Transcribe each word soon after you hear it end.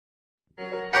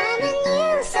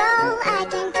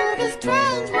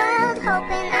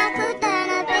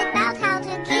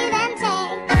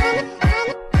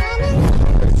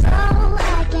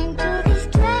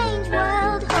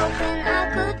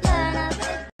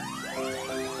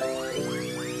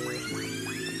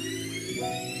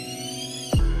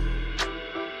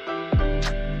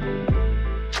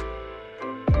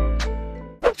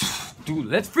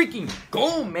let's freaking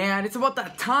go, man. It's about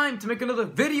that time to make another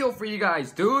video for you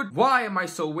guys, dude. Why am I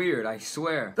so weird? I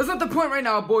swear. That's not the point right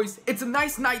now, boys. It's a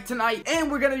nice night tonight, and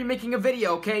we're gonna be making a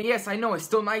video, okay? Yes, I know, it's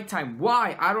still nighttime.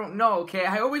 Why? I don't know, okay?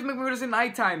 I always make videos at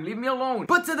nighttime. Leave me alone.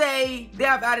 But today, they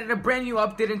have added a brand new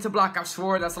update into Black Ops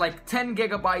 4 that's like 10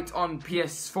 gigabytes on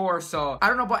PS4, so I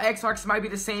don't know about Xbox, it might be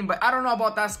the same, but I don't know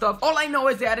about that stuff. All I know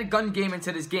is they added gun game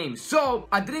into this game. So,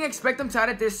 I didn't expect them to add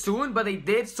it this soon, but they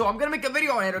did, so I'm gonna make a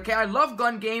video on it, okay? I love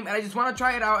gun game, and I just want to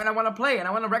try it out, and I want to play, and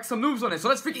I want to wreck some noobs on it, so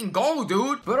let's freaking go,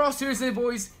 dude. But all seriously,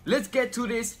 boys, let's get to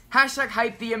this. Hashtag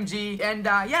hype DMG, and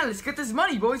yeah, let's get this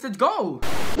money, boys. Let's go.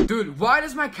 Dude, why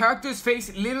does my character's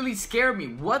face literally scare me?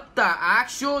 What the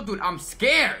actual? Dude, I'm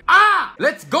scared. Ah!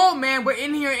 Let's go, man. We're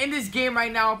in here in this game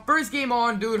right now. First game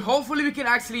on, dude. Hopefully we can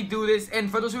actually do this.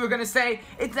 And for those who are gonna say,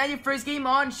 it's not your first game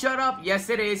on, shut up. Yes,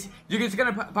 it is. You're just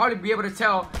gonna probably be able to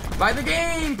tell by the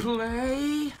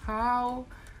gameplay.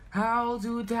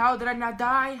 How did I not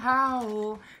die?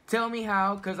 How? Tell me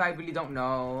how, because I really don't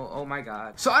know. Oh my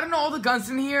god. So I don't know all the guns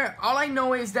in here. All I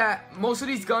know is that most of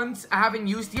these guns I haven't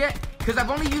used yet, because I've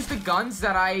only used the guns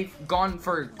that I've gone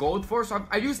for gold for. So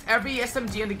I've used every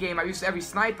SMG in the game. I've used every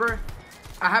sniper.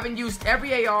 I haven't used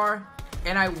every AR.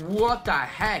 And what the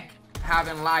heck,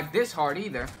 haven't lagged this hard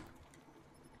either.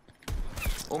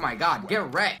 Oh my god,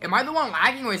 get wrecked. Am I the one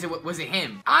lagging, or was it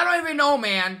him? I don't even know,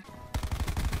 man.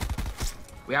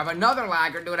 We have another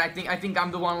lagger, dude. I think I'm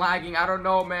the one lagging. I don't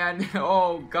know, man.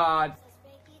 Oh god.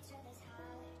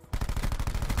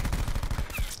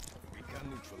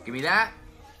 Give me that.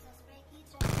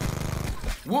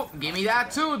 Whoop, give me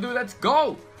that too, dude. Let's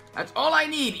go. That's all I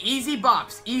need. Easy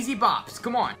bops. Easy bops.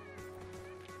 Come on.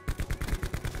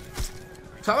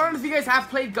 So I don't know if you guys have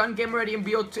played gun game already in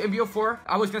BO4.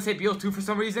 I was gonna say BO2 for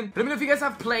some reason. But let me know if you guys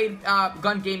have played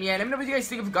gun game yet. Let me know what you guys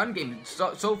think of gun game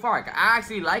so far. I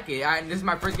actually like it, and this is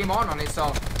my first game on it.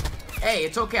 So hey,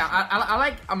 it's okay.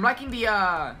 I'm liking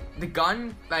the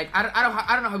gun. Like I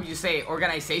don't know how you say it,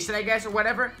 organization, I guess, or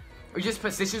whatever. Or just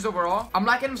positions overall. I'm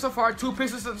liking them so far. 2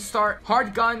 pistols at the start.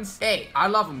 Hard guns. Hey, I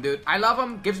love them, dude. I love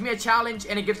them. Gives me a challenge,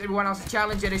 and it gives everyone else a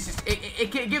challenge, and it's just it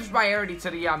gives priority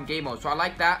to the game mode. So I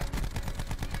like that.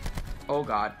 Oh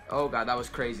god, that was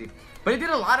crazy. But they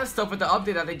did a lot of stuff with the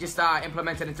update that they just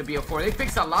implemented into BO4. They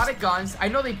fixed a lot of guns. I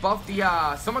know they buffed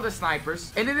some of the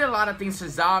snipers, and they did a lot of things for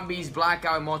zombies,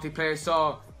 blackout, and multiplayer.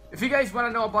 So if you guys want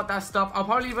to know about that stuff, I'll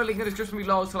probably leave a link in the description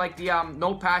below to like the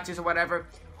no patches or whatever.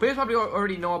 But you probably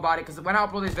already know about it, because when I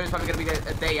upload this video, it's probably gonna be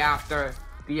a day after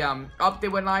the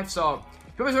update went live. So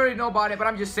you guys already know about it, but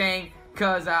I'm just saying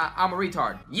because I'm a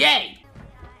retard. Yay!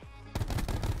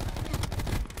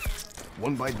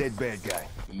 One by dead bad guy.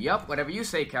 Yup, whatever you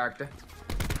say, character.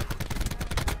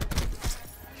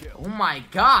 Oh my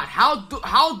god,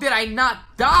 how did I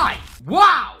not die?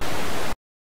 Wow!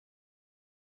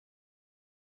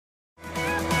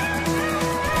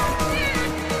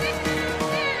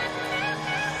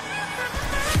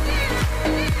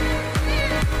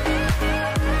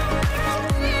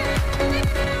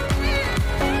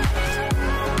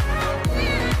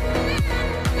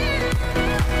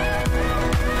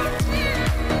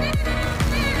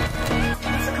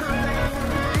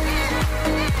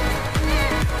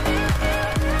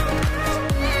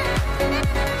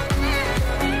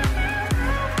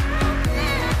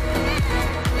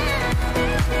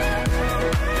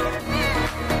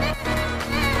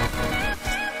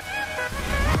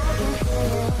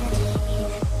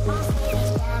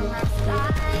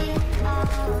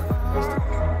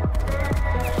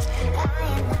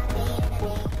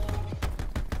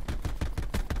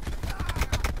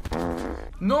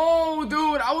 No,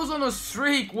 dude, I was on a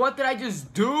streak. What did I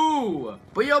just do?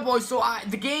 But yo, boys, so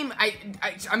the game,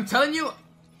 I'm telling you,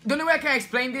 the only way I can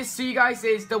explain this to you guys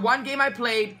is the one game I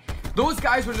played, those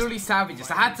guys were literally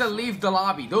savages. I had to leave the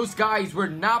lobby. Those guys were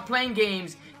not playing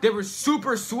games. They were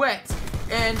super sweat,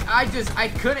 and I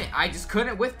just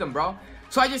couldn't with them, bro.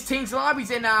 So I just changed lobbies,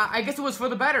 and I guess it was for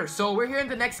the better. So we're here in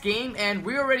the next game, and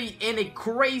we're already in a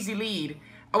crazy lead.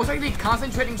 I was actually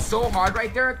concentrating so hard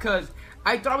right there, because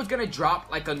I thought I was gonna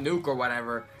drop like a nuke or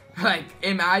whatever. Like,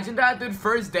 imagine that, dude.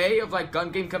 First day of like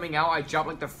gun game coming out, I dropped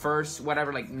like the first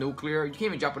whatever, like nuclear. You can't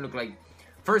even drop a nuke, like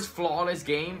first flawless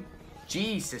game.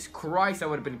 Jesus Christ, that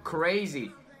would have been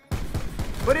crazy.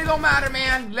 But it don't matter,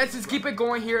 man. Let's just keep it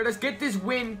going here. Let's get this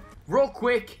win real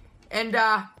quick, and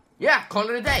yeah, call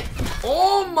it a day.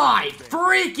 Oh my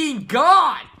freaking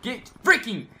god! Get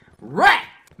freaking wrecked,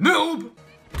 noob.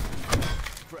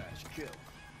 Crash kill.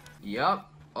 Yup.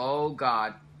 Oh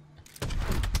god.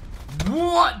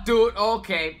 What, dude?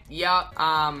 Okay. Yup.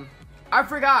 I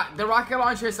forgot. The rocket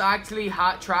launcher is actually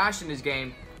hot trash in this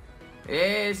game.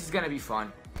 This is gonna be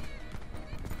fun.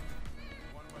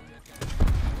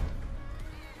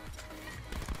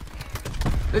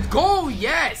 Let's go.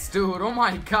 Yes, dude. Oh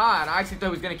my god. I actually thought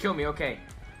he was gonna kill me. Okay.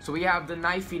 So we have the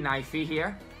knifey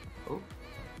here. Oh.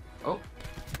 Oh.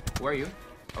 Where are you?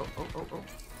 Oh.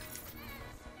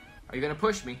 Are you gonna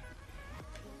push me?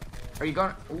 Are you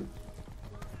gonna... Ooh.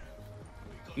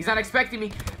 He's not expecting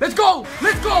me. Let's go!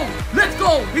 Let's go! Let's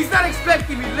go! He's not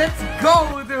expecting me. Let's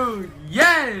go, dude.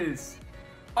 Yes!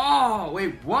 Oh,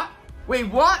 wait, what? Wait,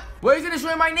 what? Where is it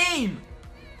showing my name?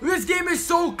 This game is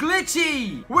so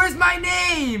glitchy. Where's my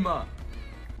name?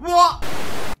 What?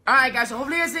 Alright guys, so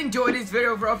hopefully you guys enjoyed this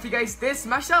video, bro. If you guys did,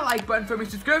 smash that like button for me.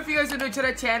 Subscribe if you guys are new to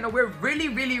the channel. We're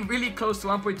really close to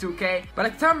 1.2k. But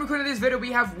at the time of recording this video,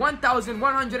 we have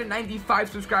 1,195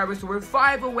 subscribers. So we're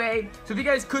 5 away. So if you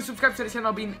guys could subscribe to the channel,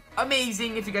 it'll be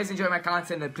amazing. If you guys enjoy my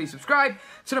content, then please subscribe.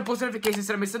 So to post notifications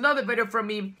so don't miss another video from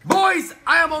me. Boys,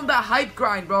 I am on the hype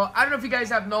grind, bro. I don't know if you guys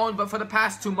have known, but for the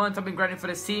past 2 months, I've been grinding for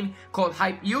this team called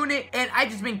Hype Unit. And I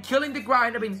just been killing the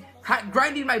grind. I've been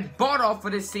grinding my butt off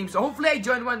for this team, so hopefully I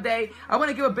join one day. I want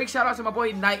to give a big shout out to my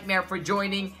boy Nightmare for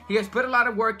joining. He has put a lot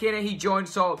of work in and he joined,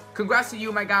 so congrats to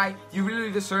you, my guy. You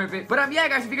really deserve it. But yeah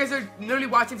guys, if you guys are literally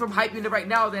watching from Hype Unit right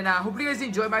now, then hopefully you guys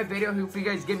enjoy my video. Hopefully you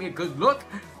guys give me a good look.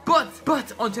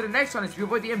 But on to the next one. It's your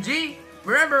boy DMG.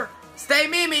 Remember, stay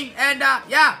memeing, and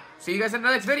yeah, see you guys in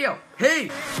the next video.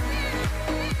 Peace.